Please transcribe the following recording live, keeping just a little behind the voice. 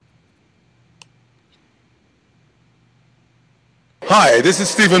Hi, this is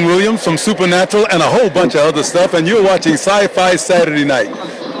Stephen Williams from Supernatural and a whole bunch of other stuff, and you're watching Sci-Fi Saturday Night.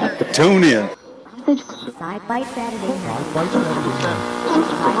 Tune in. Sci-Fi Saturday Night.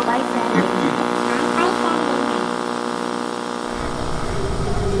 Sci-Fi Saturday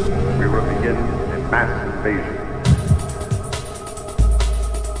Night. We will begin a mass invasion.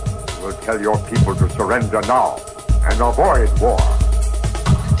 We'll tell your people to surrender now and avoid war.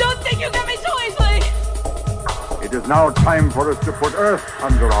 Don't think you get me so easily! It is now time for us to put Earth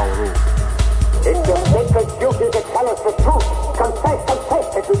under our rule. It's your sacred duty to tell us the truth. Confess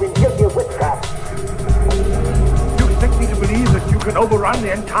that you've been guilty of witchcraft. You expect me to believe that you can overrun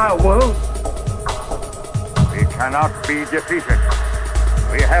the entire world? We cannot be defeated.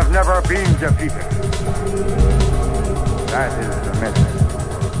 We have never been defeated. That is the message to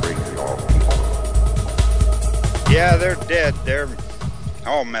bring your people. Yeah, they're dead. They're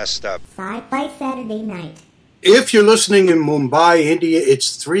all messed up. Sci-Fi Saturday Night. If you're listening in Mumbai, India,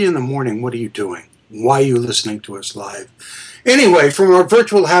 it's 3 in the morning. What are you doing? Why are you listening to us live? Anyway, from our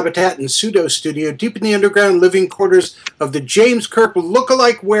virtual habitat and pseudo studio deep in the underground living quarters of the James Kirk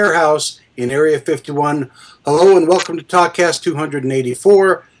lookalike warehouse in Area 51, hello and welcome to TalkCast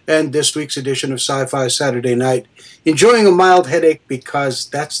 284 and this week's edition of Sci-Fi Saturday Night. Enjoying a mild headache because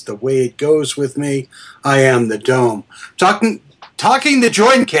that's the way it goes with me. I am the Dome. Talking the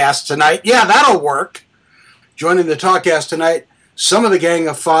Joincast tonight. Yeah, that'll work. Joining the TalkCast tonight, some of the Gang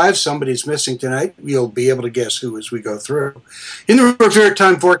of Five. Somebody's missing tonight. You'll be able to guess who as we go through. In the Revered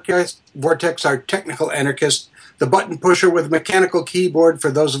Time Vortex, our technical anarchist, the button pusher with a mechanical keyboard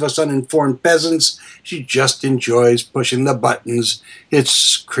for those of us uninformed peasants. She just enjoys pushing the buttons.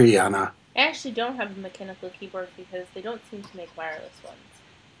 It's Kriana. I actually don't have a mechanical keyboard because they don't seem to make wireless ones.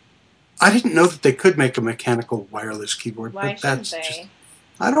 I didn't know that they could make a mechanical wireless keyboard. Why but that's shouldn't they? just,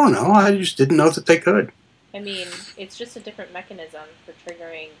 I don't know. I just didn't know that they could. I mean, it's just a different mechanism for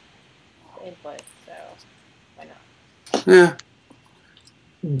triggering the input, so why not? Yeah.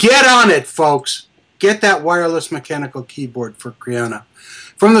 Get on it, folks. Get that wireless mechanical keyboard for Kriana.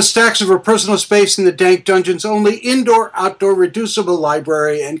 From the stacks of her personal space in the dank dungeon's only indoor-outdoor reducible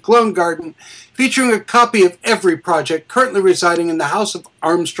library and clone garden, featuring a copy of every project currently residing in the House of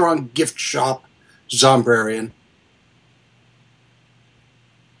Armstrong gift shop, Zombrarian.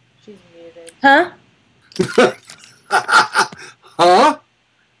 She's muted. Huh? Huh?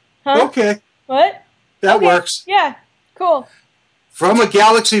 Okay. What? That Okay. works. Yeah, cool. From a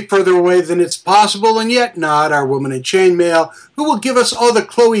galaxy further away than it's possible and yet not, our woman in chainmail, who will give us all the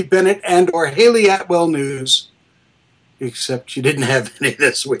Chloe Bennett and or Haley Atwell news. Except she didn't have any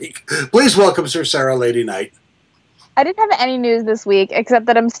this week. Please welcome Sir Sarah Lady Knight. I didn't have any news this week, except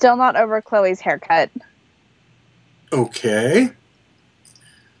that I'm still not over Chloe's haircut. Okay.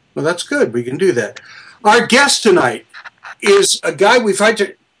 Well, that's good. We can do that. Our guest tonight is a guy we've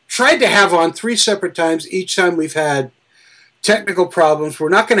tried to have on 3 separate times. Each time we've had technical problems. We're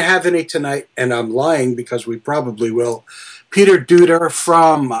not going to have any tonight, and I'm lying because we probably will. Peter Duder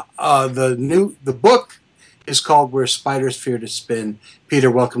from the book is called Where Spiders Fear to Spin.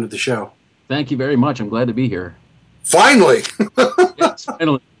 Peter, welcome to the show. Thank you very much. I'm glad to be here. Finally! Yes,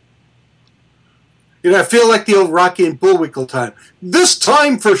 finally. You know, I feel like the old Rocky and Bullwinkle time. This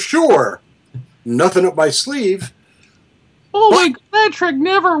time for sure! Nothing up my sleeve. Oh my God, that trick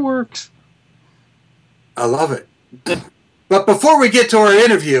never works. I love it. But before we get to our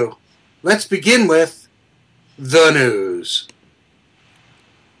interview, let's begin with the news.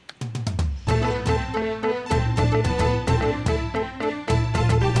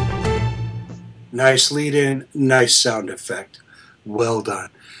 Nice lead in, nice sound effect. Well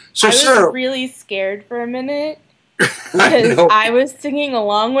done. So, I was Sarah, really scared for a minute I because know. I was singing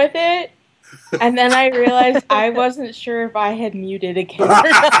along with it, and then I realized I wasn't sure if I had muted again or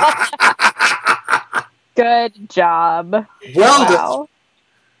not. Good job. Well done. Wow.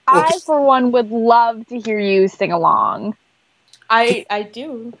 I, for one, would love to hear you sing along. I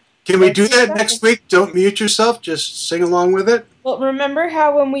do. Can we do that next week? Don't mute yourself, just sing along with it. Well, remember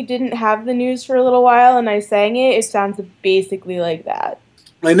how when we didn't have the news for a little while and I sang it, it sounds basically like that.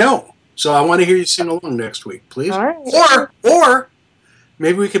 I know. So I want to hear you sing along next week, please. All right. Or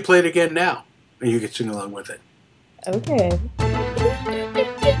maybe we could play it again now, and you could sing along with it. Okay.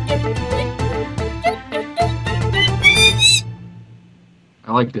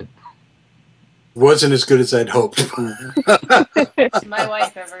 I liked it. Wasn't as good as I'd hoped. It's my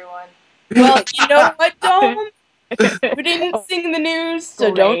wife, everyone. Well, you know what, Dome? We didn't sing the news,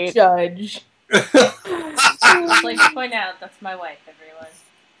 so don't judge. I'd like to point out, that's my wife, everyone.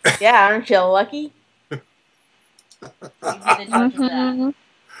 Yeah, aren't you lucky? You did notice that.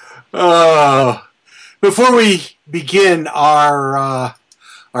 Before we begin our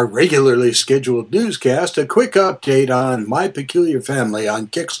regularly scheduled newscast, a quick update on My Peculiar Family on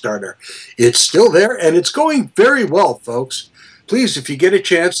Kickstarter. It's still there, and it's going very well, folks. Please, if you get a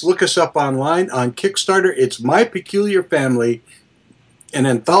chance, look us up online on Kickstarter. It's My Peculiar Family, an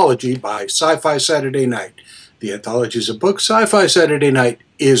anthology by Sci-Fi Saturday Night. The anthology is a book. Sci-Fi Saturday Night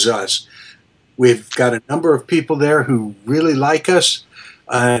is us. We've got a number of people there who really like us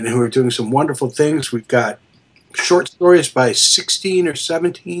and who are doing some wonderful things. We've got short stories by 17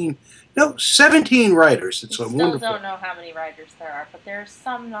 writers. It's We a still wonderful. don't know how many writers there are, but there's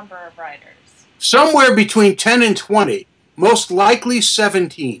some number of writers. Somewhere between 10 and 20. Most likely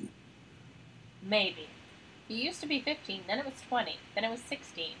 17. Maybe. It used to be 15, then it was 20, then it was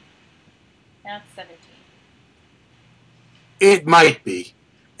 16. Now it's 17. It might be.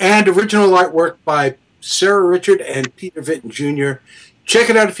 And original artwork by Sarah Richard and Peter Vinton Jr. Check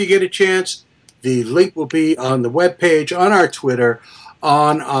it out if you get a chance. The link will be on the webpage, on our Twitter,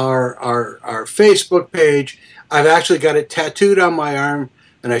 on our Facebook page. I've actually got it tattooed on my arm,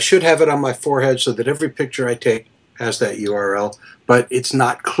 and I should have it on my forehead so that every picture I take has that URL. But it's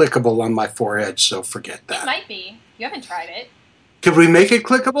not clickable on my forehead, so forget It that. might be. You haven't tried it. Could we make it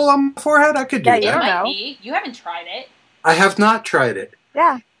clickable on my forehead? I could do Yeah, you that. don't It might know. be. You haven't tried it. I have not tried it.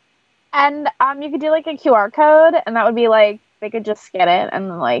 Yeah. And you could do like a QR code, and that would be like, they could just scan it, and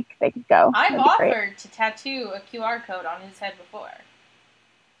then like they could go. I've That'd be great. offered to tattoo a QR code on his head before.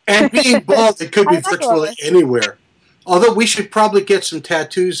 And being bald, it could be I like virtually it. anywhere. Although we should probably get some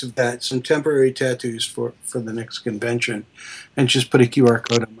tattoos of that, some temporary tattoos for the next convention, and just put a QR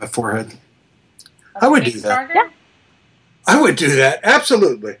code on my forehead. I would do that. Kickstarter, Yeah. I would do that,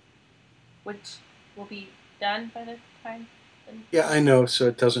 absolutely. which will be done by the time. Yeah, I know, so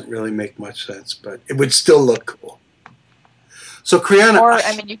it doesn't really make much sense, but it would still look cool. So, Kriana, Or,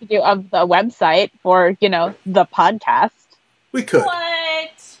 I mean, you could do of the website for, the podcast. we could.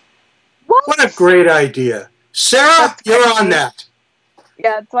 What? What a great idea. Sarah, That's you're on crazy. that.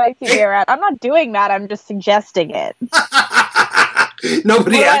 Yeah, that's why I keep you around. I'm not doing that. I'm just suggesting it.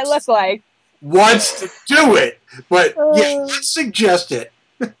 Nobody What do I else look like? wants to do it, but yeah, let's suggest it.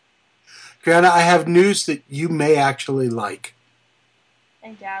 Kriana, I have news that you may actually like.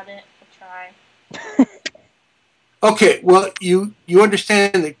 I doubt it. I'll try. Okay, well, you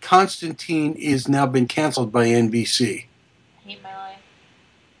understand that Constantine is now been canceled by NBC. I hate my life.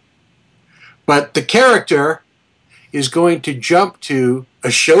 But the character is going to jump to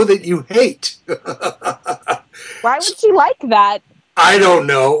a show that you hate. Why would she like that? I don't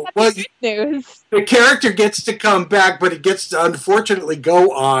know. Well, Good news. the character gets to come back, but it gets to unfortunately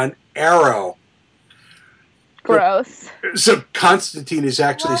go on Arrow. Gross. So Constantine is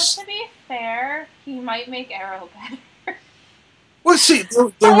actually... Well, to be fair, he might make Arrow better. Well, see, there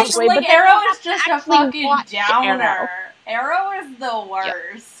Like, was... Wait, but like then Arrow you is have just to a actually fucking watch downer. Arrow is the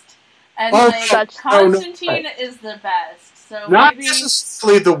worst. And Oh, like such- oh, no. Constantine is the best. So Not maybe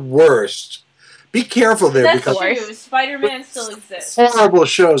necessarily the worst. Be careful there, that's because true. Spider-Man still exists. horrible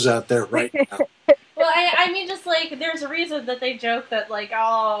shows out there right now. Well, I mean, just like there's a reason that they joke that like,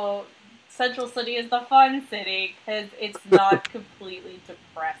 oh, Central City is the fun city because it's not completely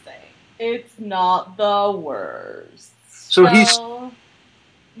depressing. It's not the worst. So he's...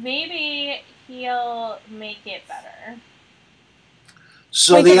 maybe he'll make it better.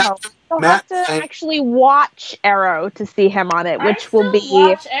 So Wait, the no. actor, You'll Matt, have to actually watch Arrow to see him on it, which I will still be...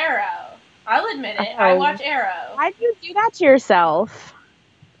 watch Arrow. I'll admit it. I Oh. watch Arrow. Why do you do that to yourself?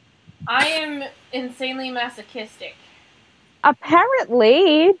 I am insanely masochistic.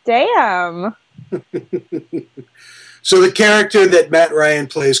 Apparently. Damn. So the character that Matt Ryan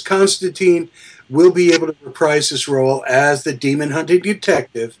plays, Constantine, will be able to reprise his role as the demon-hunting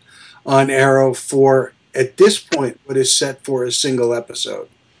detective on Arrow for, at this point, what is set for a single episode.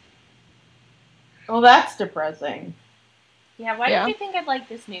 Well, that's depressing. Yeah, why Yeah. did you think I'd like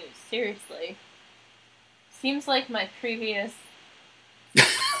this news? Seriously. Seems like my previous...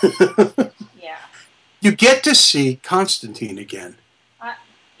 Yeah. You get to see Constantine again.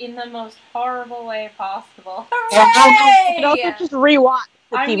 In the most horrible way possible. You can Hooray! also just rewatch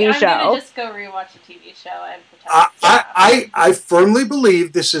the TV I'm show. gonna just go rewatch the TV show and pretend. I firmly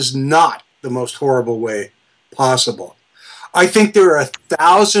believe this is not the most horrible way possible. I think there are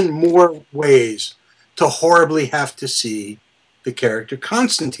 1,000 more ways to horribly have to see the character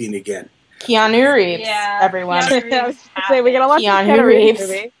Constantine again. Keanu Reeves, Yeah, everyone. Keanu Reeves I was gonna say, we gotta watch the Keanu Keanu Reeves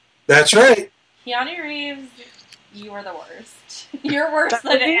Reeves. movie. That's right. Keanu Reeves, you are the worst. You're worse That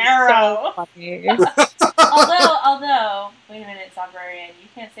than would be Arrow. so funny. although, wait a minute, Zombarian, you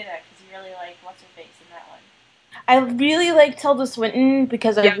can't say that because you really like what's her face in that one. I really like Tilda Swinton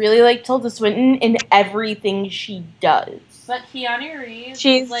because I really like Tilda Swinton in everything she does. But Keanu Reeves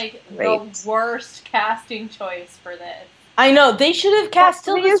She's is like great. the worst casting choice for this. I know, they should have cast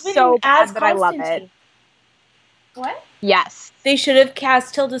Destiny Tilda is Swinton so bad as that I love Constantine. it. What? Yes. They should have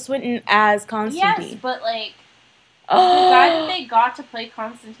cast Tilda Swinton as Yes, Constantine. but like the guy that they got to play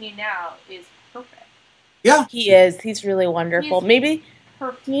Constantine now is perfect. Yeah. He is. He's really wonderful. He's Maybe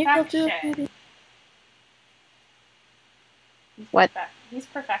Perfection. What? He's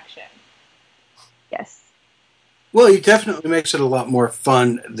perfection. Yes. Well, he definitely makes it a lot more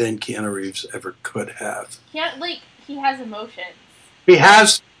fun than Keanu Reeves ever could have. He has emotions. He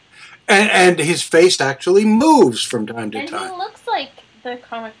has, and his face actually moves from time to And he time. looks like the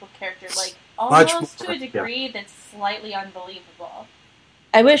comic book character, like Much almost to more, a degree that's slightly unbelievable.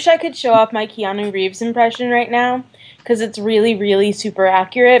 I wish I could show off my Keanu Reeves impression right now because it's really, really super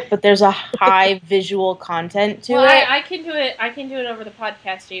accurate, but there's a high visual content to Well, it. I can do it. I can do it over the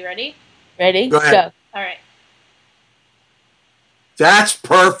podcast. Are you ready? Ready? Go ahead. All right. That's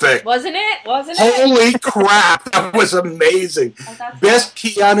perfect. Wasn't it? Holy crap, that was amazing. Oh, Best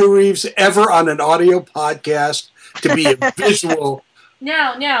Keanu Reeves ever on an audio podcast to be a visual.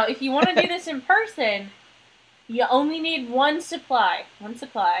 Now, if you want to do this in person, you only need one supply.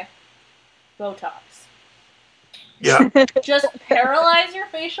 Botox. Yeah. Just paralyze your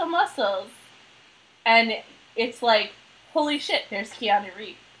facial muscles, and it's like, holy shit, there's Keanu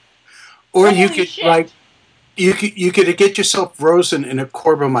Reeves. Or Holy you could shit. you could get yourself frozen in a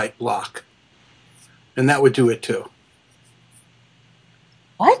Corbomite block, and that would do it too.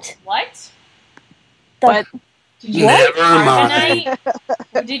 What? What? But Did you Never carbonite? mind.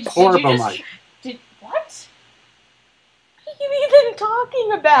 Did you Corbomite. just... Did what? What are you even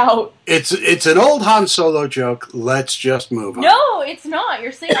talking about? It's an old Han Solo joke. Let's just move on. No, it's not.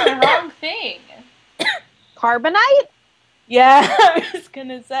 You're saying the wrong thing. Carbonite? Yeah, I was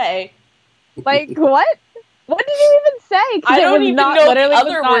gonna say. Like what? What did you even say? 'Cause I it don't was even not, know the literally was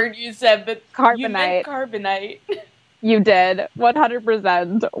other not word you said, but you meant carbonite. carbonite. You did.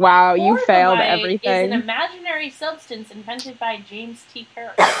 100%. Wow, you failed Corbomite everything. is an imaginary substance invented by James T.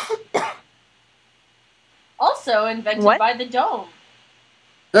 Parrish. Also invented What? by the Dome.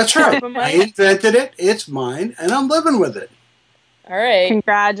 That's right. Corbomite? I invented it. It's mine, and I'm living with it. All right.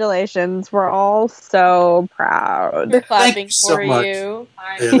 Congratulations. We're all so proud. We're clapping Thank you so for much. you.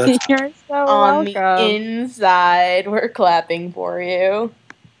 Yeah, that's- You're so On welcome. the inside, we're clapping for you.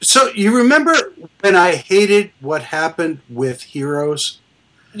 So you remember when I hated what happened with Heroes?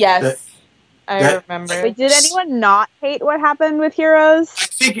 Yes, I that- remember. Wait, did anyone not hate what happened with Heroes?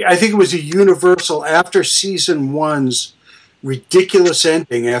 I think it was a universal after season one's ridiculous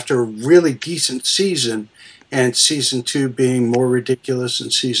ending after a really decent season, and season two being more ridiculous,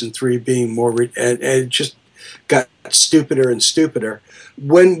 and season three being more and it just got stupider and stupider.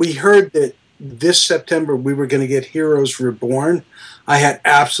 When we heard that this September we were going to get Heroes Reborn, I had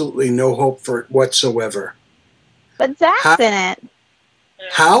absolutely no hope for it whatsoever. But Zach's in it.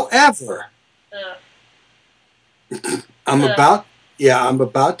 However, Ugh. I'm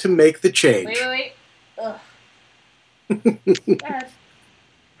about to make the change. Wait. Ugh. God.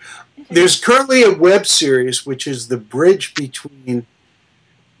 There's currently a web series which is the bridge between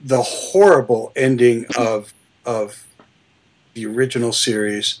the horrible ending of the original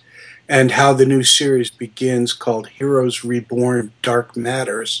series and how the new series begins, called Heroes Reborn Dark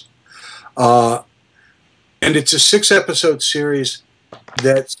Matters. And it's a 6-episode series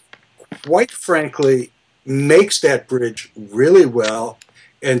that, quite frankly, makes that bridge really well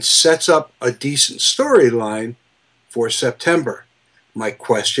and sets up a decent storyline for September. My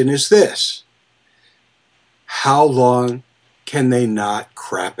question is this: how long can they not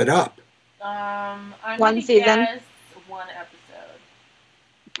crap it up? I'm One gonna season? guess 1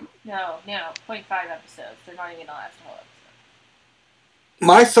 episode. No, 0.5 episodes. They're not even gonna last a whole episode.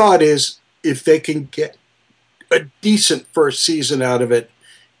 My thought is, if they can get a decent first season out of it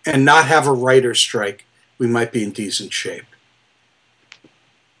and not have a writer's strike, we might be in decent shape.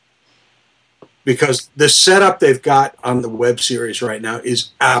 Because the setup they've got on the web series right now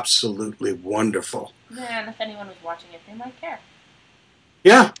is absolutely wonderful. Man, if anyone was watching it, they might care.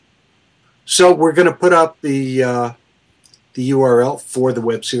 Yeah. So we're going to put up the URL for the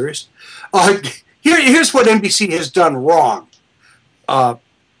web series. Here's what NBC has done wrong.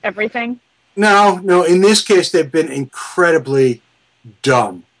 Everything? No. In this case, they've been incredibly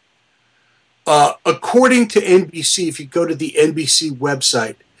dumb. According to NBC, if you go to the NBC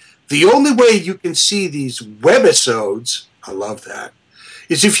website, the only way you can see these webisodes, I love that,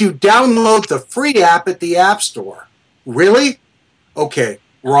 is if you download the free app at the App Store. Really? Okay,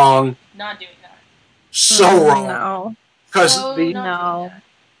 wrong. Not doing that. So wrong. No. Because no.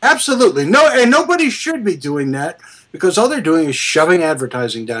 Absolutely. No, and nobody should be doing that because all they're doing is shoving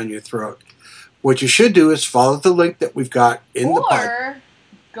advertising down your throat. What you should do is follow the link that we've got in the pipe. Or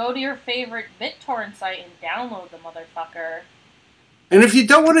go to your favorite BitTorrent site and download the motherfucker. And if you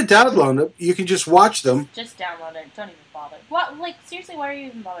don't want to download them, you can just watch them. Just download it. Don't even bother. What? Like, seriously, why are you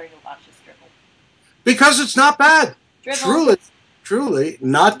even bothering to watch this dribble? Because it's not bad. Dribble. Truly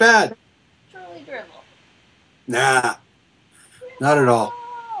not bad. Truly dribble. Nah, not at all.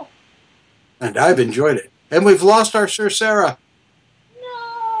 And I've enjoyed it. And we've lost our Sir Sarah.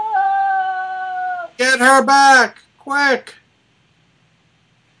 No! Get her back! Quick!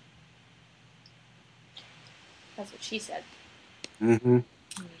 That's what she said. Mm-hmm.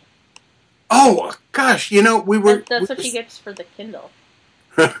 Oh, gosh, you know, we were... That's what she gets for the Kindle.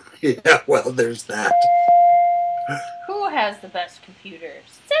 Yeah, well, there's that. Who has the best computer?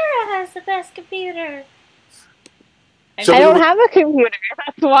 Sarah has the best computer. I don't have a computer.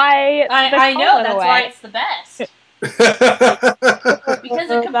 That's why. I know. That's why it's the best. Because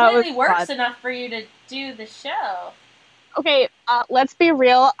it completely works enough for you to do the show. Okay, let's be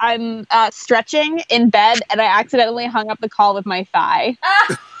real. I'm stretching in bed, and I accidentally hung up the call with my thigh.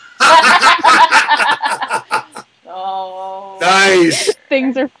 Oh, nice.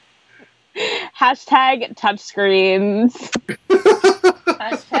 Things are hashtag touchscreens.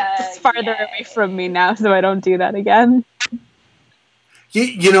 Hashtag it's farther away from me now, so I don't do that again.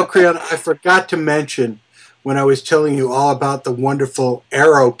 You know, Creon, I forgot to mention when I was telling you all about the wonderful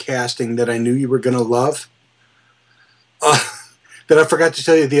Arrow casting that I knew you were going to love. That I forgot to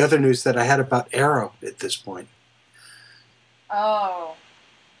tell you the other news that I had about Arrow at this point. Oh,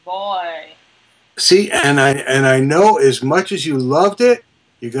 boy. See, and I know as much as you loved it,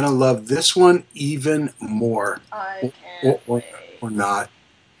 you're going to love this one even more. I can't wait. Or not.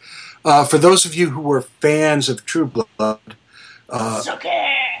 For those of you who were fans of True Blood... No.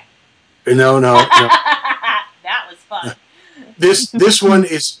 That was fun. This one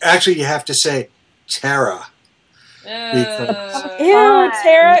is... Actually, you have to say Tara. Ew,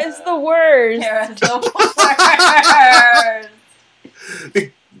 Tara is the worst. Tara's the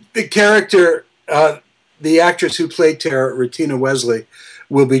worst. The character, the actress who played Tara, Retina Wesley,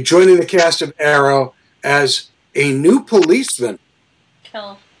 will be joining the cast of Arrow as a new policeman.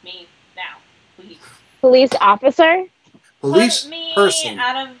 Kill me now, please. Police officer? Police Put me person.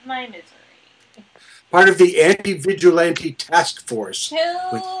 out of my misery. Part of the Anti-Vigilante Task Force.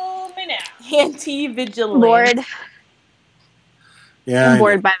 Kill me now. Anti-vigilante. Bored. Yeah, I'm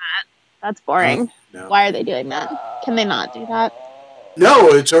bored by that. That's boring. No. Why are they doing that? Can they not do that? No,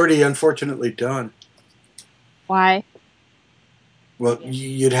 it's already unfortunately done. Why? Well,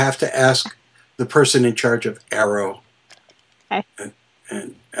 you'd have to ask the person in charge of Arrow. Okay.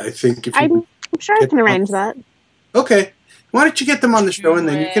 And I think if I'm sure I can arrange that. Okay. Why don't you get them on the show and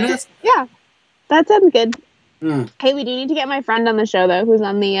then you can ask? Yeah. That sounds good. Hey, we do need to get my friend on the show, though, who's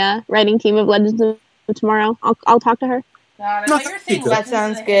on the writing team of Legends of Tomorrow. I'll talk to her. God, I thought you were saying that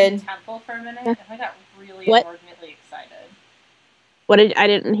sounds good. Temple for a minute, Yeah. and I got really What? inordinately excited. I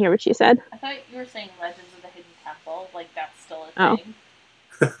didn't hear what you said. I thought you were saying Legends of the Hidden Temple, like that's still a Oh. thing.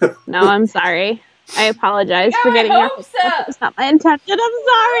 No, I'm sorry. I apologize for I getting hope your... so. It's not my intention. I'm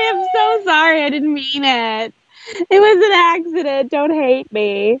sorry. I'm so sorry. I didn't mean it. It was an accident. Don't hate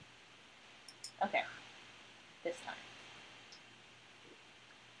me. Okay. This time.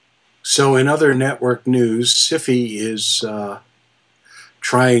 So in other network news, Syfy is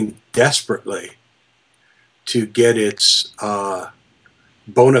trying desperately to get its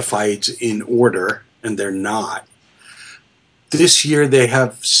bona fides in order, and they're not. This year they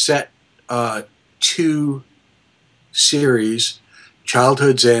have set 2 series,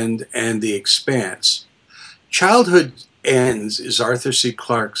 Childhood's End and The Expanse. Childhood Ends is Arthur C.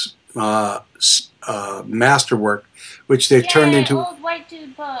 Clarke's masterwork, which they've turned into... old white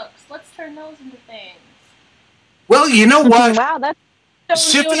dude books. Let's turn those into things. Well, you know what? Wow, that's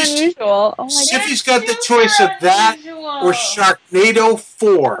so new and unusual. Oh my Syfy's got the choice of that or Sharknado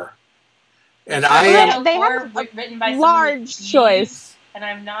 4. And I am... They have a written by large someone choice. And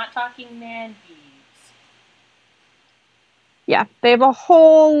I'm not talking man bees. Yeah, they have a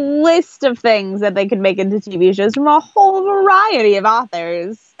whole list of things that they could make into TV shows from a whole variety of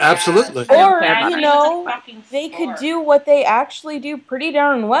authors. Absolutely. Or, care you about know, they could do what they actually do pretty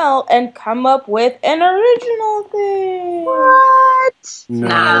darn well and come up with an original thing. What? No.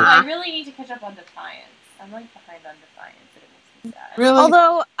 I really need to catch up on Defiance. I'm like behind on Defiance, and it makes me sad. Really?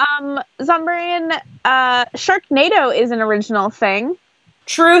 Although, Zombrian, Sharknado is an original thing.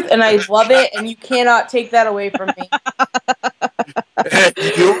 Truth, and I love it, and you cannot take that away from me. And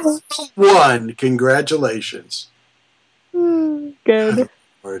you won. Congratulations. Good.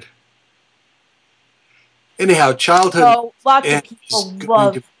 Lord. Anyhow, Childhood So lots of is people going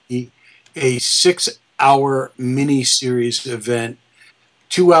love. to be a 6-hour mini-series event,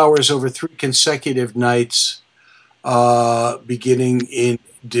 2 hours over 3 consecutive nights, beginning in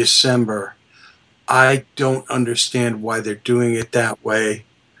December. I don't understand why they're doing it that way.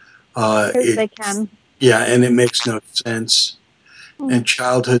 Because they can. Yeah, and it makes no sense. And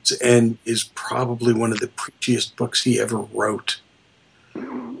Childhood's End is probably one of the preachiest books he ever wrote.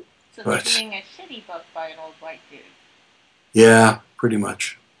 So they're doing a shitty book by an old white dude. Yeah, pretty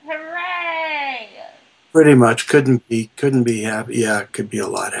much. Hooray! Pretty much. Couldn't be happy. Yeah, could be a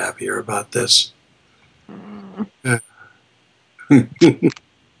lot happier about this.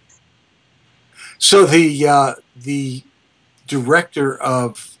 So the director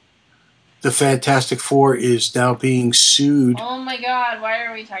of the Fantastic Four is now being sued. Oh my god, why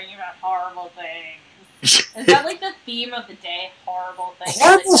are we talking about horrible things? Is that like the theme of the day? Horrible things.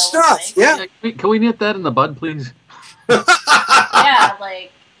 Horrible stuff, yeah. Can we nip that in the bud, please? Yeah,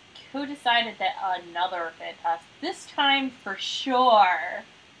 like, who decided that another Fantastic... This time for sure.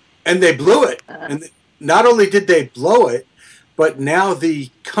 And they blew it. And not only did they blow it, but now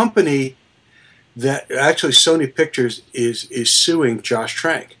the company that actually Sony Pictures is suing Josh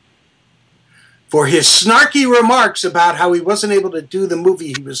Trank for his snarky remarks about how he wasn't able to do the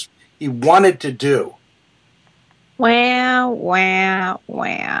movie he wanted to do. Wow.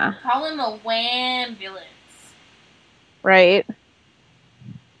 Call him a wambulance. Right.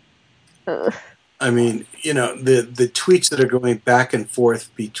 Ugh. I mean, you know, the tweets that are going back and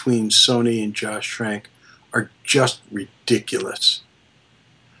forth between Sony and Josh Trank are just ridiculous.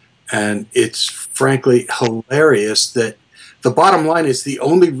 And it's frankly hilarious that the bottom line is the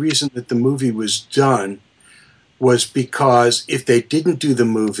only reason that the movie was done was because if they didn't do the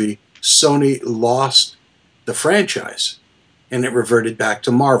movie, Sony lost the franchise and it reverted back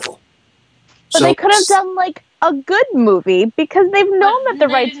to Marvel. But So they could have done like a good movie because they've known that the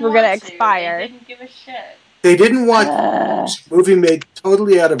They rights didn't were going to want expire. They didn't give a shit. they didn't want this movie made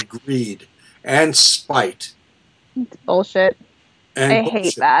totally out of greed and spite. It's bullshit. And I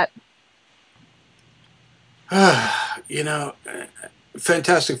hate that. You know,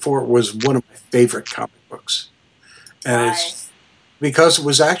 Fantastic Four was one of my favorite comic books. And it's because it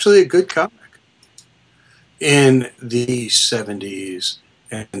was actually a good comic in the 70s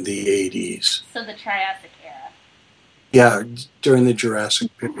and the 80s. So the Triassic era. Yeah, during the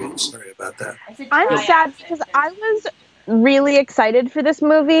Jurassic period. Sorry about that. I'm sad because I was really excited for this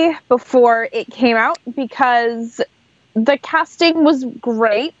movie before it came out because the casting was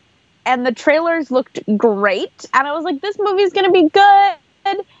great and the trailers looked great. And I was like, this movie's going to be good.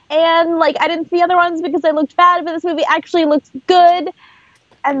 And like, I didn't see other ones because they looked bad, but this movie actually looks good.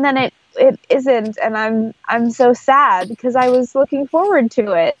 And then it isn't. And I'm so sad because I was looking forward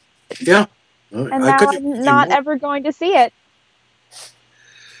to it. Yeah. And now I'm not ever going to see it.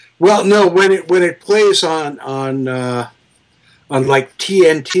 Well, no, when it plays on like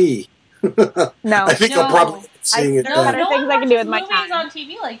TNT, no, I think I'll probably seeing it. No better things I can do with my movies time. on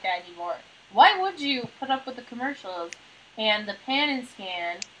TV like that anymore. Why would you put up with the commercials and the pan and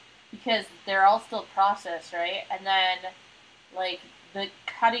scan because they're all still processed, right? And then like the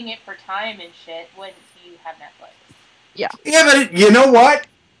cutting it for time and shit when you have Netflix. Yeah. Yeah, but you know what?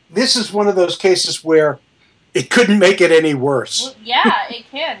 This is one of those cases where it couldn't make it any worse. Well, yeah, it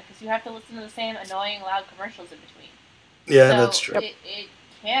can because you have to listen to the same annoying loud commercials in between. Yeah, So that's true. It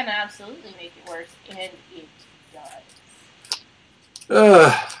can absolutely make it worse, and it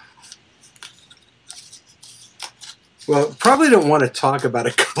does. Well, probably don't want to talk about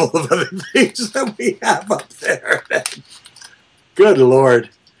a couple of other things that we have up there. Good Lord.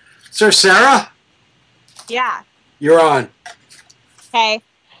 Sir Sarah, Yeah. you're on. Okay.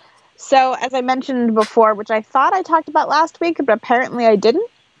 So, as I mentioned before, which I thought I talked about last week, but apparently I didn't,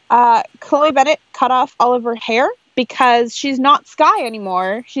 Chloe Bennett cut off all of her hair because she's not Skye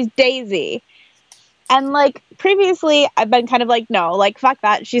anymore. She's Daisy. And, like, previously, I've been kind of like, no, like, fuck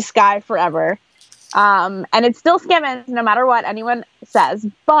that. She's Skye forever. And it's still Skimmins, no matter what anyone says.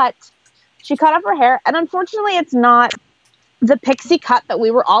 But she cut off her hair, and unfortunately, it's not the pixie cut that we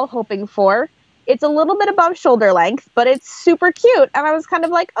were all hoping for. It's a little bit above shoulder length, but it's super cute. And I was kind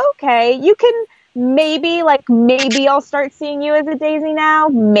of like, okay, you can maybe I'll start seeing you as a Daisy now.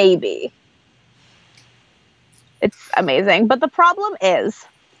 Maybe. It's amazing. But the problem is,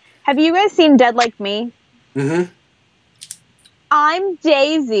 have you guys seen Dead Like Me? Mm-hmm. I'm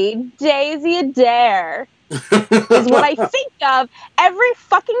Daisy Adair is what I think of every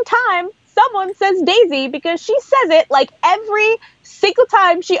fucking time someone says Daisy because she says it like every single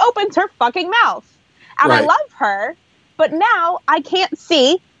time she opens her fucking mouth. And I love her, but now I can't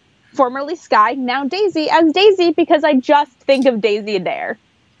see formerly Sky, now Daisy, as Daisy because I just think of Daisy Adair.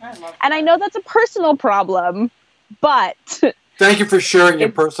 And I know that's a personal problem, but... Thank you for sharing your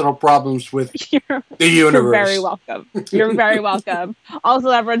personal problems with the universe. You're very welcome. You're very welcome. Also,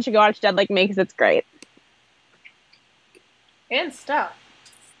 everyone should go watch Dead Like Me because it's great. And stuff.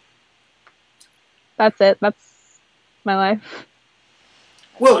 That's it. That's my life.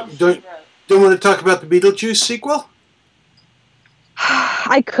 Well, don't want to talk about the Beetlejuice sequel?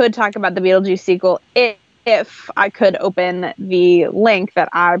 I could talk about the Beetlejuice sequel if I could open the link that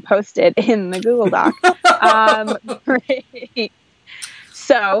I posted in the Google Doc. Great.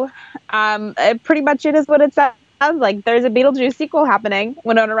 So, pretty much it is what it sounds like. There's a Beetlejuice sequel happening.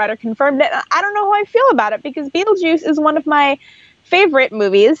 Winona Ryder confirmed it. I don't know how I feel about it because Beetlejuice is one of my favorite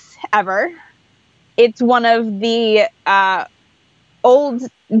movies ever. It's one of the old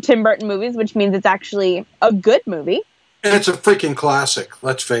Tim Burton movies, which means it's actually a good movie. And it's a freaking classic,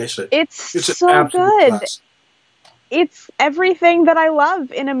 let's face it. It's so good. Classic. It's everything that I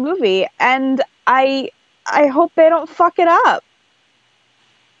love in a movie, and I hope they don't fuck it up.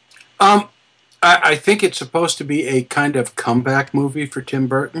 I think it's supposed to be a kind of comeback movie for Tim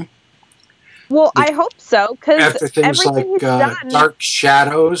Burton. Well, I hope so, because after things like Dark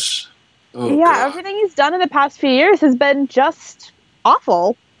Shadows. God. Everything he's done in the past few years has been just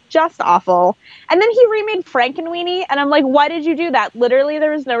awful. Just awful. And then he remade Frankenweenie, and I'm like, why did you do that? Literally,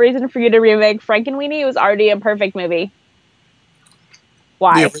 there was no reason for you to remake Frankenweenie. It was already a perfect movie.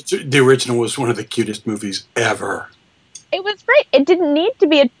 Why? The original was one of the cutest movies ever. It was great. It didn't need to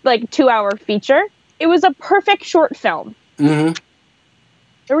be a 2-hour feature. It was a perfect short film. Mm-hmm.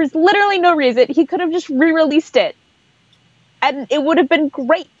 There was literally no reason. He could have just re-released it. And it would have been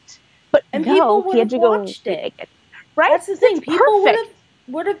great. But people would have watched it. Right? That's the thing. People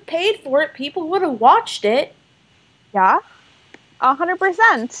would have paid for it. People would have watched it. Yeah.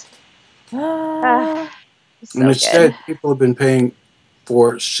 100%. And instead, people have been paying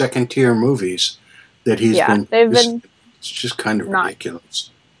for second-tier movies that he's been... It's just kind of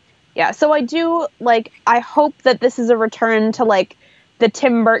ridiculous. Yeah, so I do, I hope that this is a return to, the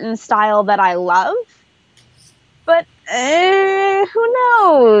Tim Burton style that I love. But, who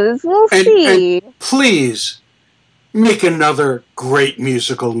knows? We'll see. And please, make another great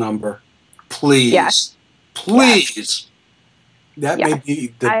musical number. Please. Yes. Please. Yes. That may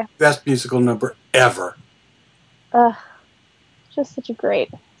be the best musical number ever. Just such a great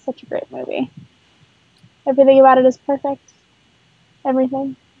movie. Everything about it is perfect.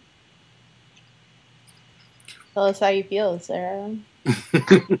 Everything. Tell us how you feel, Sarah.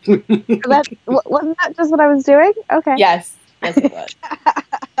 Wasn't that just what I was doing? Okay. Yes it was.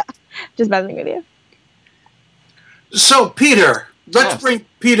 Just messing with you. So, Peter, let's bring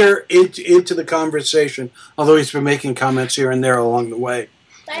Peter into the conversation, although he's been making comments here and there along the way.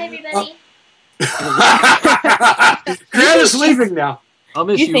 Bye, everybody. Greta's leaving now. I'll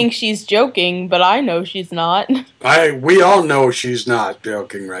miss you. Think she's joking, but I know she's not. We all know she's not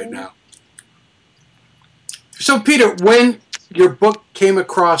joking right now. So, Peter, when your book came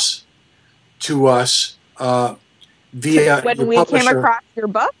across to us via when we publisher, came across your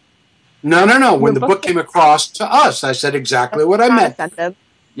book? No. When the book came across to us, I said exactly what I meant. Offensive.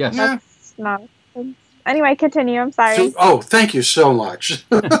 Yes. That's not. Anyway, continue. I'm sorry. Thank you so much.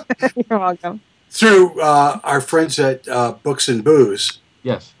 You're welcome. Through our friends at Books and Booze.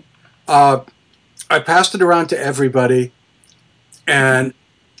 Yes. I passed it around to everybody, and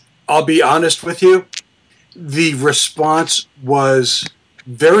I'll be honest with you, the response was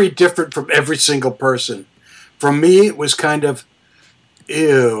very different from every single person. From me, it was kind of,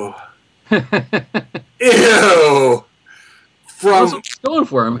 ew. Ew. I was going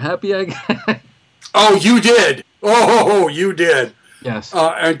for him. Happy I Oh, you did. Oh, you did. Yes.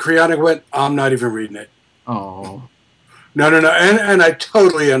 And Kriana went, I'm not even reading it. Oh. No. And I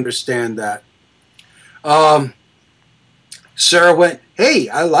totally understand that. Sarah went, hey,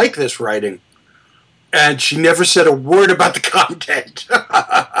 I like this writing. And she never said a word about the content.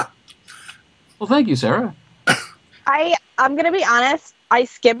 Well, thank you, Sarah. I'm going to be honest. I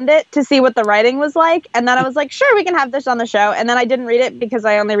skimmed it to see what the writing was like. And then I was like, sure, we can have this on the show. And then I didn't read it because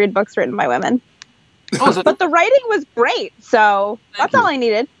I only read books written by women. Oh, but the writing was great. So that's all I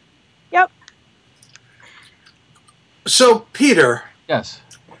needed. Yep. So, Peter. Yes.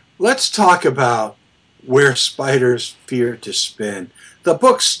 Let's talk about Where Spiders Fear to Spin. The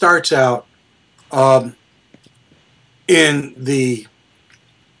book starts out in the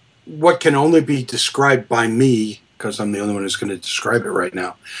what can only be described by me because I'm the only one who's going to describe it right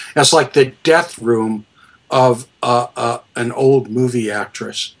now. It's like the death room of an old movie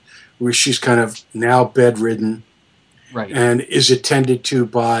actress, where she's kind of now bedridden, right, and is attended to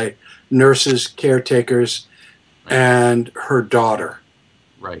by nurses, caretakers, and her daughter.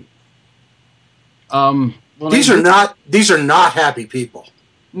 Right. These are not happy people.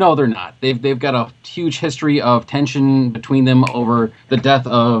 No, they're not. They've got a huge history of tension between them over the death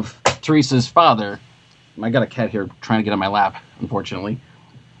of Teresa's father. I got a cat here trying to get on my lap, unfortunately.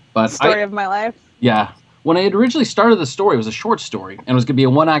 But Story of my life. Yeah. When I had originally started the story, it was a short story, and it was going to be a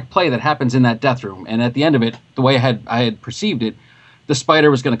one-act play that happens in that death room. And at the end of it, the way I had perceived it, the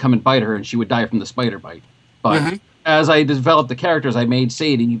spider was going to come and bite her, and she would die from the spider bite. But as I developed the characters, I made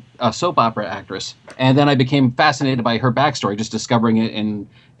Sadie a soap opera actress, and then I became fascinated by her backstory, just discovering it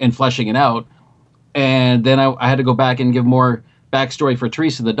and fleshing it out. And then I had to go back and give more backstory for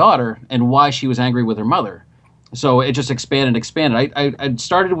Teresa, the daughter, and why she was angry with her mother. So it just expanded. I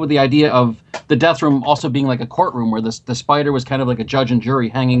started with the idea of the death room also being like a courtroom where the spider was kind of like a judge and jury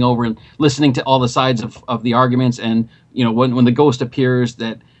hanging over and listening to all the sides of the arguments. And, you know, when the ghost appears,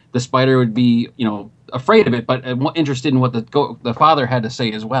 that the spider would be, you know, afraid of it, but interested in what the father had to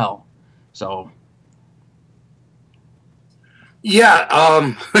say as well. So.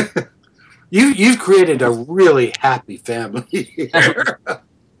 Yeah, you've created a really happy family here.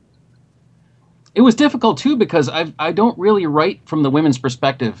 It was difficult too because I don't really write from the women's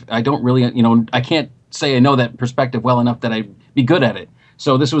perspective. I don't really, you know, I can't say I know that perspective well enough that I'd be good at it.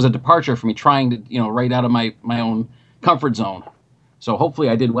 So this was a departure for me, trying to, you know, write out of my own comfort zone. So hopefully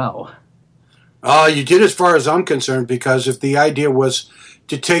I did well. You did, as far as I'm concerned, because if the idea was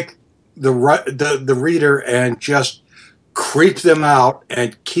to take the reader and just creep them out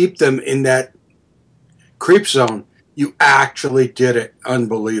and keep them in that creep zone, you actually did it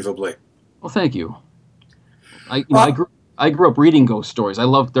unbelievably. Well, thank you. I grew up reading ghost stories.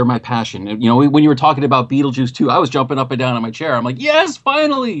 They're my passion. You know, when you were talking about Beetlejuice 2, I was jumping up and down in my chair. I'm like, yes,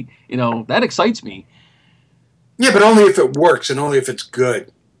 finally! You know, that excites me. Yeah, but only if it works and only if it's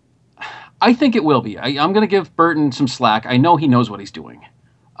good. I think it will be. I'm going to give Burton some slack. I know he knows what he's doing.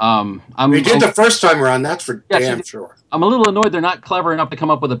 He did the first time around, that's for damn sure. I'm a little annoyed they're not clever enough to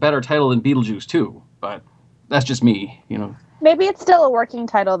come up with a better title than Beetlejuice 2, but that's just me, you know. Maybe it's still a working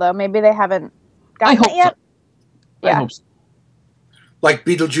title, though. Maybe they haven't gotten it yet. So. Yeah. I hope so. Like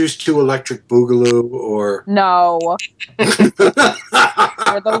Beetlejuice 2 Electric Boogaloo, or... No. You're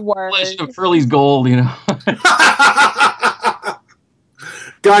the worst. Legend of Curly's Gold, you know.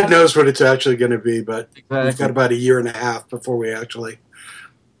 God knows what it's actually going to be, but we've got about a year and a half before we actually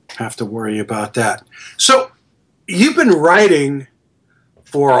have to worry about that. So, you've been writing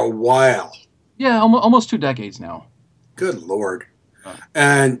for a while. Yeah, almost 2 decades now. Good Lord.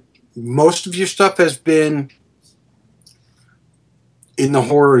 And most of your stuff has been in the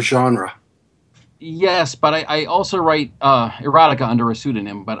horror genre. Yes, but I also write erotica under a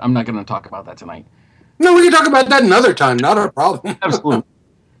pseudonym, but I'm not going to talk about that tonight. No, we can talk about that another time. Not a problem. Absolutely.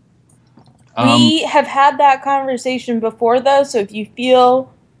 We have had that conversation before, though, so if you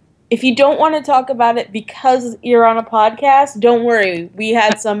don't want to talk about it because you're on a podcast, don't worry. We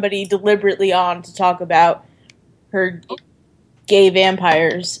had somebody deliberately on to talk about her gay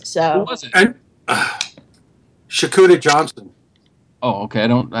vampires. So who was it? And, Shakuta Johnson. Oh, okay. I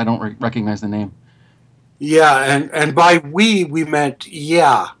don't recognize the name. Yeah, and by we meant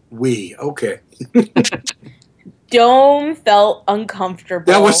we. Okay. Dome felt uncomfortable.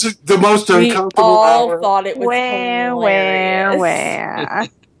 That was the most uncomfortable hour. We all hour. thought it was hilarious.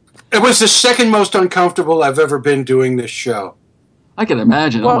 It was the second most uncomfortable I've ever been doing this show. I can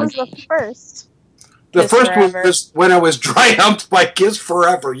imagine. What was the first? The first one was when I was dry humped by Kiss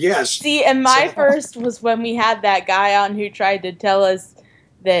Forever, yes. See, and my first was when we had that guy on who tried to tell us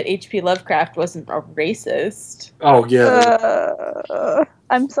that H.P. Lovecraft wasn't a racist. Oh, yeah.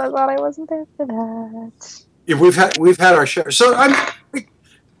 I'm so glad I wasn't there for that. Yeah, we've had our share. So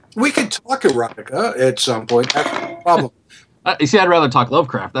we could talk erotica at some point. That's no problem. You see, I'd rather talk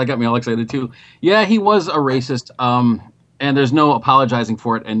Lovecraft. That got me all excited, too. Yeah, he was a racist, and there's no apologizing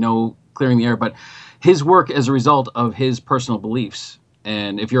for it and no clearing the air, but his work is a result of his personal beliefs.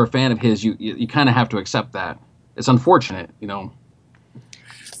 And if you're a fan of his, you kind of have to accept that. It's unfortunate, you know.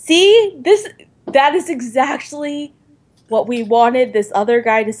 See, that is exactly what we wanted this other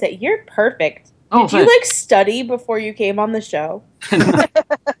guy to say. You're perfect. Did you, study before you came on the show?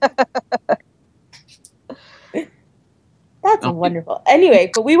 That's wonderful.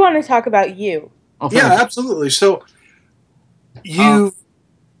 Anyway, but we want to talk about you. Yeah, absolutely. So, you...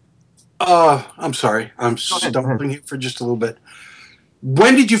 I'm sorry. I'm stumbling here for just a little bit.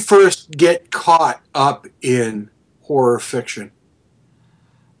 When did you first get caught up in horror fiction?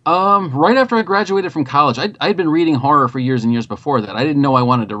 Right after I graduated from college, I'd been reading horror for years and years before that. I didn't know I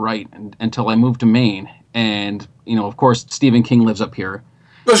wanted to write until I moved to Maine. And, of course, Stephen King lives up here.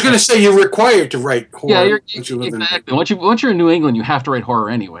 I was going to say you're required to write horror. Yeah, exactly. Once you're in New England, you have to write horror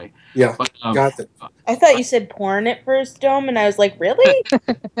anyway. Yeah, but, got that. I thought you said porn at first, Dome, and I was like, really?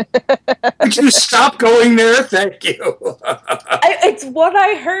 Would you stop going there? Thank you. It's what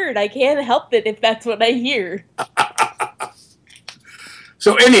I heard. I can't help it if that's what I hear.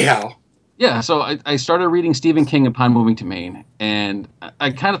 So anyhow. Yeah, so I started reading Stephen King upon moving to Maine, and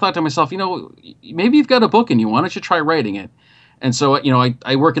I kind of thought to myself, maybe you've got a book in you. Why don't you try writing it? And so,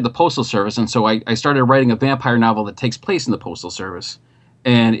 I work at the Postal Service, and so I started writing a vampire novel that takes place in the Postal Service.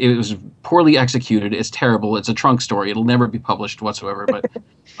 And it was poorly executed. It's terrible. It's a trunk story. It'll never be published whatsoever.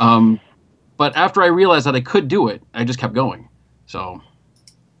 But after I realized that I could do it, I just kept going. So,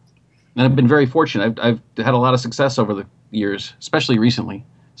 and I've been very fortunate. I've had a lot of success over the years, especially recently.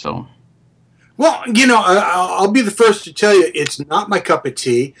 So, well, I'll be the first to tell you it's not my cup of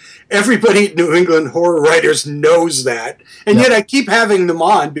tea. Everybody at New England Horror Writers knows that, and yet I keep having them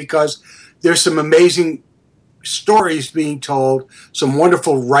on because there's some amazing stories being told, some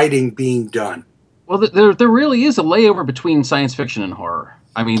wonderful writing being done. Well, there really is a layover between science fiction and horror.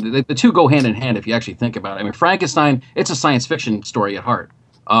 I mean, the two go hand in hand if you actually think about it. I mean, Frankenstein, it's a science fiction story at heart.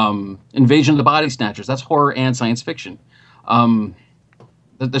 Invasion of the Body Snatchers, that's horror and science fiction.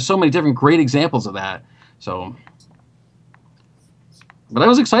 There's so many different great examples of that. So, but I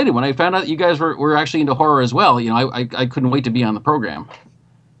was excited when I found out you guys were actually into horror as well. I couldn't wait to be on the program.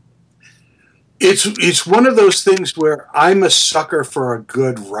 It's one of those things where I'm a sucker for a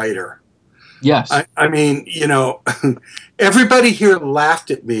good writer. Yes. I mean, everybody here laughed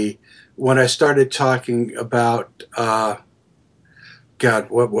at me when I started talking about, what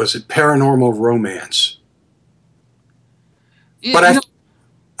was it? Paranormal romance. But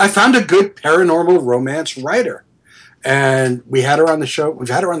I found a good paranormal romance writer. And we had her on the show. We've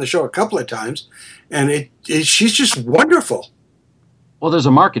had her on the show a couple of times. And she's just wonderful. Well, there's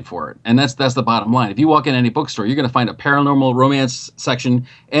a market for it, and that's the bottom line. If you walk in any bookstore, you're going to find a paranormal romance section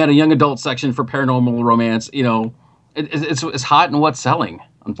and a young adult section for paranormal romance. It's hot and what's selling,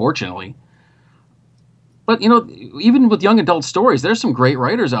 unfortunately. But even with young adult stories, there's some great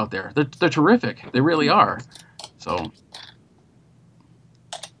writers out there. They're terrific. They really are. So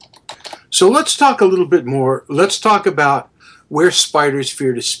let's talk a little bit more. Let's talk about where spiders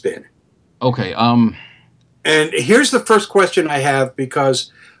fear to spin. Okay. And here's the first question I have,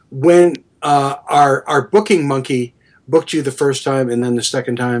 because when our booking monkey booked you the first time and then the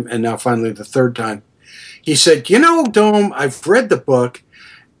second time and now finally the third time, he said, Dome, I've read the book.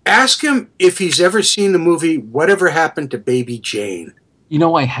 Ask him if he's ever seen the movie Whatever Happened to Baby Jane.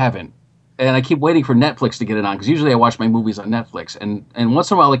 I haven't. And I keep waiting for Netflix to get it on, because usually I watch my movies on Netflix. And once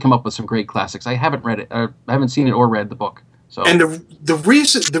in a while they come up with some great classics. I haven't read it. I haven't seen it or read the book. So. And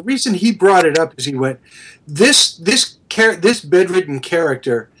the reason he brought it up is he went, this bedridden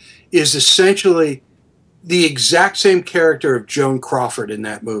character is essentially the exact same character of Joan Crawford in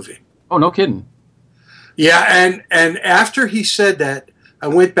that movie. Oh, no kidding. Yeah, and after he said that, I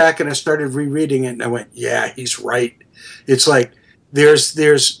went back and I started rereading it, and I went, yeah, he's right. It's like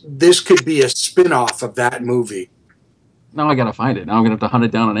this could be a spin-off of that movie. Now I got to find it. Now I'm going to have to hunt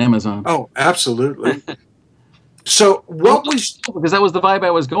it down on Amazon. Oh, absolutely. So because that was the vibe I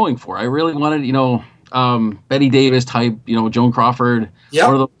was going for. I really wanted, Betty Davis type, Joan Crawford,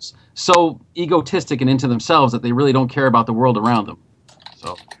 one of those so egotistic and into themselves that they really don't care about the world around them.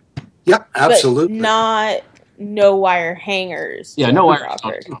 So, yep, absolutely. But not no wire hangers. Yeah, no wire.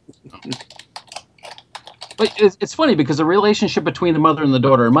 But it's funny because the relationship between the mother and the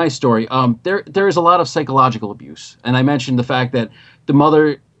daughter in my story, there is a lot of psychological abuse, and I mentioned the fact that the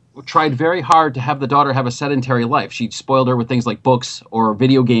mother tried very hard to have the daughter have a sedentary life. She spoiled her with things like books or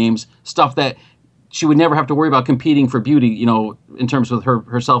video games, stuff that she would never have to worry about competing for beauty, in terms of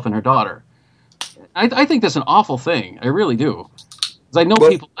herself and her daughter. I think that's an awful thing. I really do. Because I know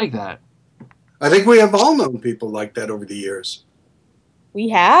people like that. I think we have all known people like that over the years. We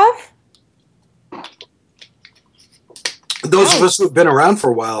have? Those of us who have been around for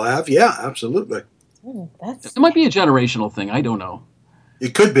a while have. Yeah, absolutely. It might be a generational thing. I don't know.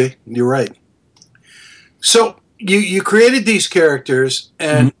 It could be. You're right. So you created these characters,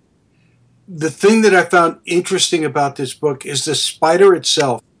 and the thing that I found interesting about this book is the spider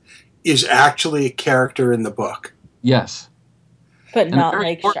itself is actually a character in the book. Yes. But not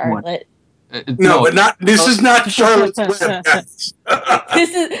like Charlotte. But not. This is not Charlotte's Web.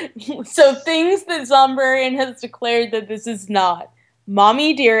 So things that Zombarian has declared that this is not: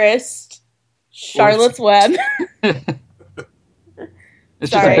 Mommy Dearest, Charlotte's Web.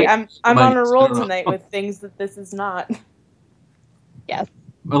 Sorry, I'm on a roll tonight with things that this is not. Yes.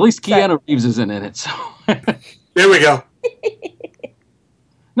 At least Keanu Reeves isn't in it, so. There we go.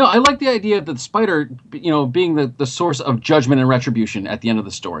 No, I like the idea that the spider, being the source of judgment and retribution at the end of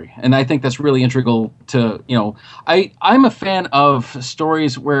the story. And I think that's really integral to, I'm a fan of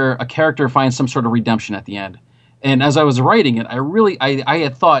stories where a character finds some sort of redemption at the end. And as I was writing it, I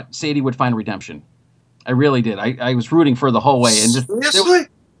had thought Sadie would find redemption. I really did. I was rooting for the whole way. And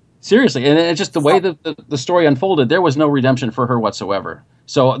seriously. And it's just the way that the story unfolded, there was no redemption for her whatsoever.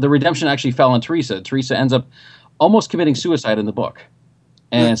 So the redemption actually fell on Teresa. Teresa ends up almost committing suicide in the book.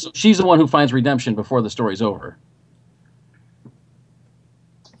 And so she's the one who finds redemption before the story's over.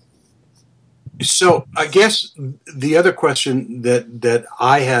 So I guess the other question that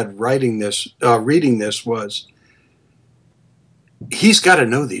I had reading this was, he's got to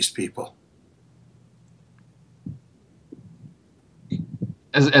know these people.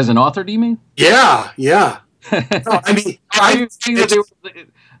 As an author, do you mean? Yeah. No, I mean, I think that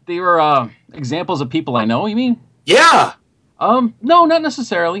they were examples of people I know. You mean? Yeah. No, not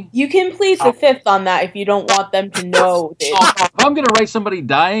necessarily. You can plead the fifth on that if you don't want them to know. If I'm going to write somebody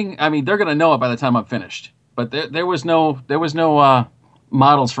dying, I mean, they're going to know it by the time I'm finished. But there was no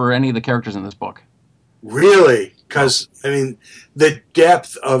models for any of the characters in this book. Really? Because I mean, the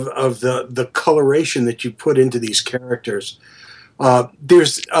depth of the coloration that you put into these characters.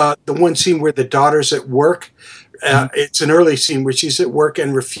 There's the one scene where the daughter's at work. It's an early scene where she's at work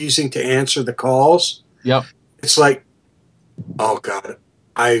and refusing to answer the calls. Yep. It's like, oh God,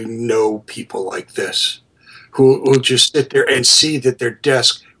 I know people like this who just sit there and see at their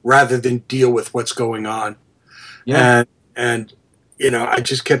desk rather than deal with what's going on. Yeah. And I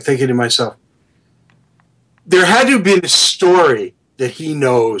just kept thinking to myself, there had to have been a story that he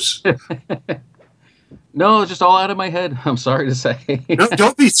knows. No, it's just all out of my head. I'm sorry to say. No,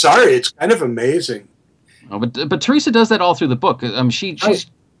 don't be sorry. It's kind of amazing. Oh, but Teresa does that all through the book.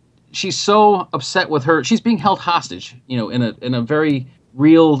 She's so upset with her. She's being held hostage, in a very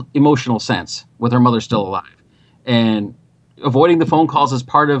real emotional sense with her mother still alive, and avoiding the phone calls is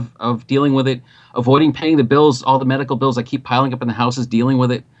part of dealing with it. Avoiding paying the bills, all the medical bills that keep piling up in the house, is dealing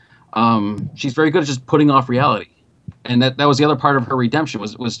with it. She's very good at just putting off reality, and that was the other part of her redemption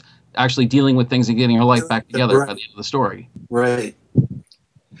was actually dealing with things and getting her life back together by the end of the story. Right.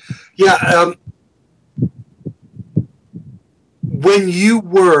 Yeah. When you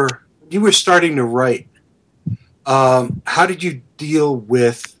were starting to write, how did you deal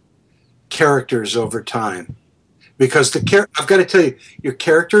with characters over time? Because I've got to tell you, your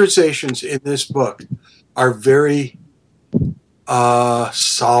characterizations in this book are very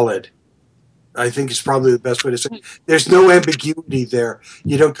solid. I think it's probably the best way to say it. There's no ambiguity there.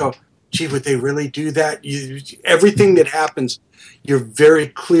 You don't go, gee, would they really do that? Everything that happens, you're very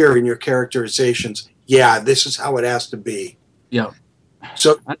clear in your characterizations. Yeah, this is how it has to be. Yeah.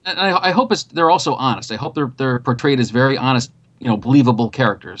 So I hope they're also honest. I hope they're portrayed as very honest, believable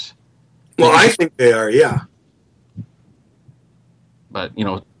characters. Well, I think they are, yeah. But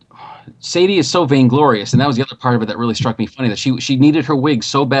Sadie is so vainglorious, and that was the other part of it that really struck me funny. That she needed her wig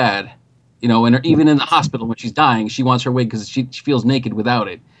so bad, and even in the hospital when she's dying, she wants her wig because she feels naked without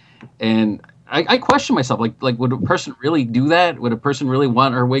it. And I question myself, like would a person really do that? Would a person really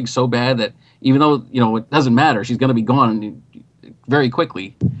want her wig so bad that even though it doesn't matter, she's going to be gone very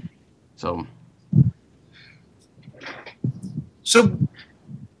quickly? So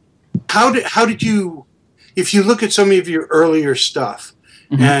how did you, if you look at some of your earlier stuff,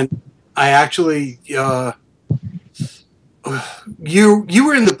 mm-hmm. and I actually you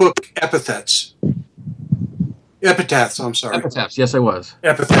were in the book Epitaphs. I'm sorry. Epitaphs, yes, I was.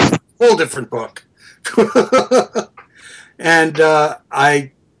 Epitaphs, whole different book. And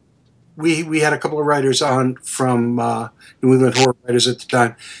we had a couple of writers on from New England Horror Writers at the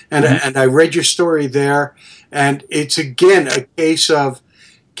time, and mm-hmm. and I read your story there, and it's again a case of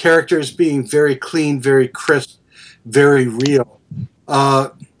characters being very clean, very crisp, very real.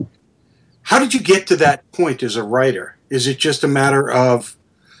 How did you get to that point as a writer? Is it just a matter of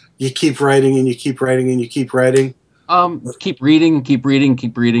you keep writing and you keep writing and you keep writing? Keep reading.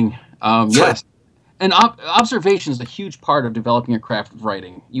 Yes. And observation is a huge part of developing a craft of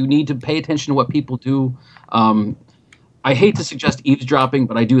writing. You need to pay attention to what people do. I hate to suggest eavesdropping,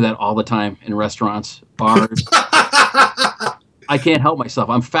 but I do that all the time in restaurants, bars. I can't help myself.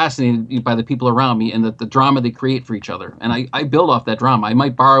 I'm fascinated by the people around me and the drama they create for each other. And I build off that drama. I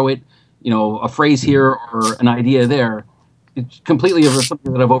might borrow it, a phrase here or an idea there. It's completely over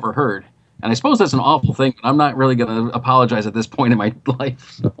something that I've overheard. And I suppose that's an awful thing, but I'm not really going to apologize at this point in my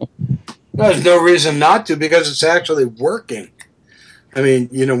life. So. There's no reason not to, because it's actually working. I mean,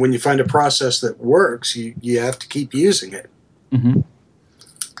 when you find a process that works, you have to keep using it. Mm-hmm.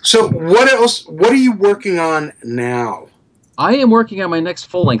 So what else? What are you working on now? I am working on my next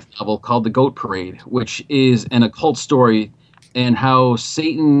full-length novel called The Goat Parade, which is an occult story and how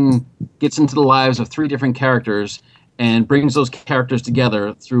Satan gets into the lives of 3 different characters and brings those characters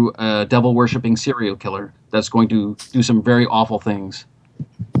together through a devil-worshipping serial killer that's going to do some very awful things.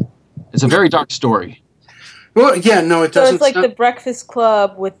 It's a very dark story. Well, yeah, no, it doesn't. So it's like the Breakfast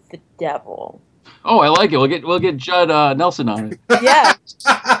Club with the devil. Oh, I like it. We'll get Judd Nelson on it. Yeah.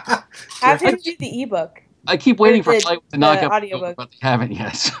 Have him do the ebook. I keep waiting for Flight to knock up, audiobook. but they haven't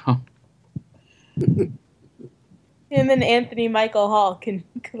yet. So. Him and Anthony Michael Hall can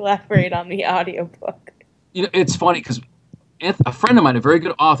collaborate on the audiobook. It's funny because a friend of mine, a very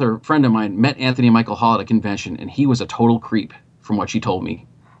good author friend of mine, met Anthony Michael Hall at a convention, and he was a total creep, from what she told me.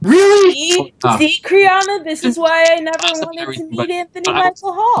 Really? See, Kriana, this is why I never wanted to meet Anthony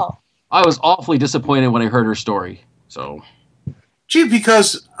Michael Hall. I was awfully disappointed when I heard her story. So, gee,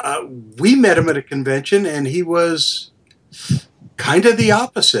 because we met him at a convention, and he was kind of the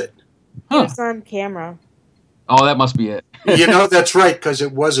opposite. He was on camera. Oh, that must be it. That's right, because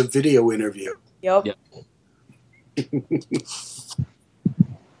it was a video interview. Yep.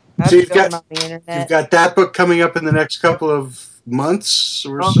 So you've got that book coming up in the next couple of months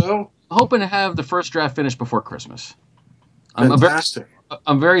or so? Hoping to have the first draft finished before Christmas. Fantastic.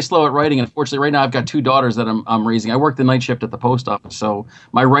 I'm very slow at writing. Unfortunately, right now I've got 2 daughters that I'm raising. I work the night shift at the post office, so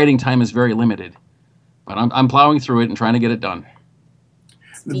my writing time is very limited. But I'm plowing through it and trying to get it done.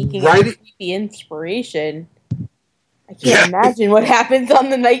 Speaking of creepy inspiration, I can't imagine what happens on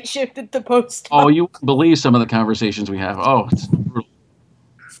the night shift at the post office. Oh, you wouldn't believe some of the conversations we have. Oh, it's brutal.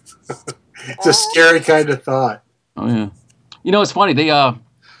 It's a scary kind of thought. Oh, yeah. It's funny.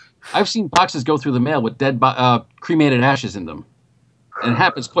 I've seen boxes go through the mail with dead cremated ashes in them. And it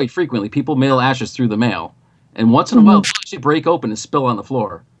happens quite frequently. People mail ashes through the mail. And once in a while, they'll actually break open and spill on the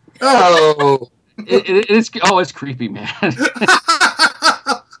floor. Oh. It's creepy, man.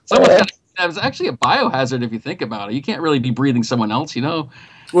 It's actually a biohazard if you think about it. You can't really be breathing someone else,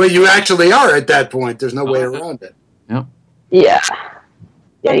 Well, you actually are at that point. There's no way around it. Yep. Yeah.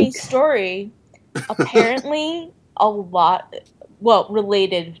 Funny story. Apparently,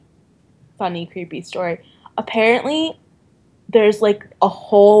 related funny, creepy story. Apparently, there's like a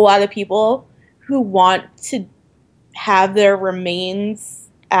whole lot of people who want to have their remains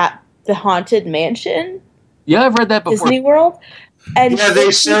at the Haunted Mansion. Yeah, I've read that before. Disney World. And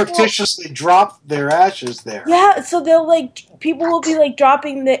they surreptitiously drop their ashes there. Yeah, so people will be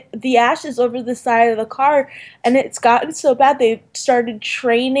dropping the ashes over the side of the car, and it's gotten so bad they've started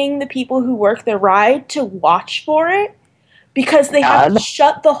training the people who work the ride to watch for it, because they have to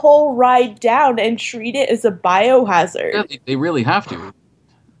shut the whole ride down and treat it as a biohazard. Yeah, they really have to.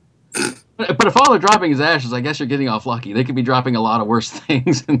 But if all they're dropping is ashes, I guess you're getting off lucky. They could be dropping a lot of worse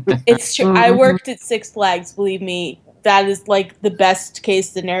things in there. It's true. I worked at Six Flags, believe me. That is the best case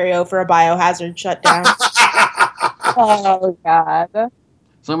scenario for a biohazard shutdown. Oh, God.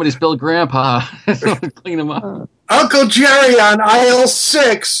 Somebody spilled Grandpa. Clean him up. Uncle Jerry on aisle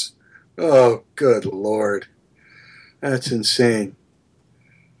 6. Oh, good Lord. That's insane.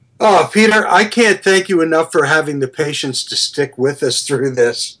 Oh, Peter, I can't thank you enough for having the patience to stick with us through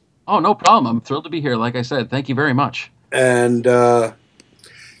this. Oh, no problem. I'm thrilled to be here. Like I said, thank you very much. And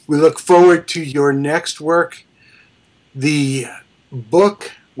we look forward to your next work. The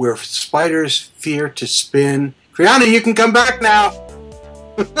book Where Spiders Fear to Spin. Kriana, you can come back now.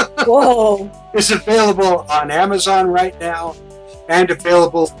 Whoa. It's available on Amazon right now and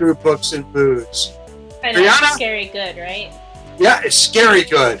available through Books and Booze. I know, it's scary good, right? Yeah, it's scary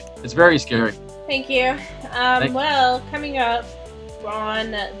good. It's very scary. Thank you. Well, coming up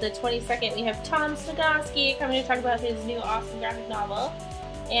on the 22nd, we have Tom Snigoski coming to talk about his new awesome graphic novel.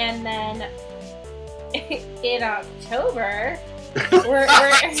 And then in October, we're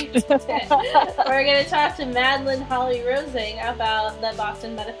going to talk to Madeline Holly Rosing about the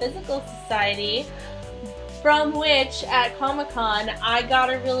Boston Metaphysical Society, from which at Comic-Con I got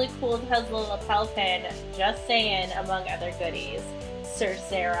a really cool Tesla lapel pin, just saying, among other goodies. Sir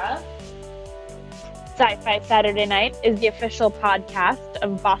Sarah. Sci-Fi Saturday Night is the official podcast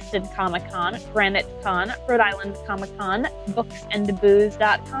of Boston Comic-Con, Granite Con, Rhode Island Comic-Con,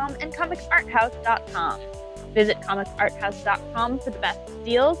 booksandbooze.com, and comicsarthouse.com. Visit comicsarthouse.com for the best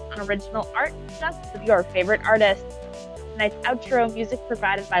deals on original art just with your favorite artists. Tonight's outro music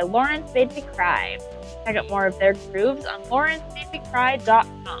provided by Lawrence Made Me Cry. Check out more of their grooves on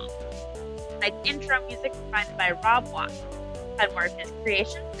lawrencemademecry.com. Tonight's intro music provided by Rob Watts. Find more of his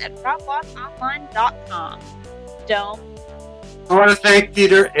creations at robloxonline.com. Dome. I want to thank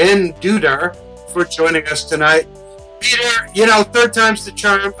Peter and Duder for joining us tonight. Peter, third time's the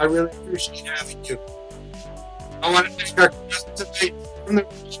charm. I really appreciate having you. I want to thank our guest tonight from the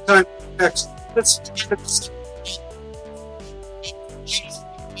time text.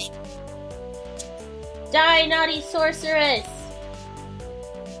 Die, naughty sorceress!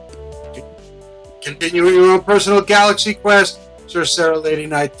 Continuing your own personal galaxy quest, Sir Sarah Lady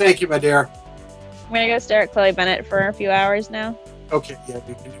Knight. Thank you, my dear. I'm going to go stare at Chloe Bennett for a few hours now. Okay, yeah,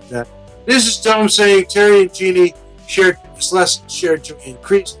 we can do that. This is Dome saying Terry and Jeannie shared this lesson, shared to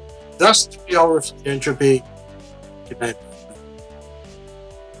increase. Thus, we all reflect entropy. Good night.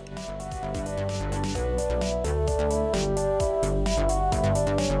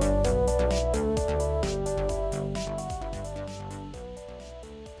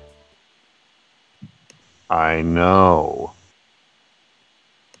 I know.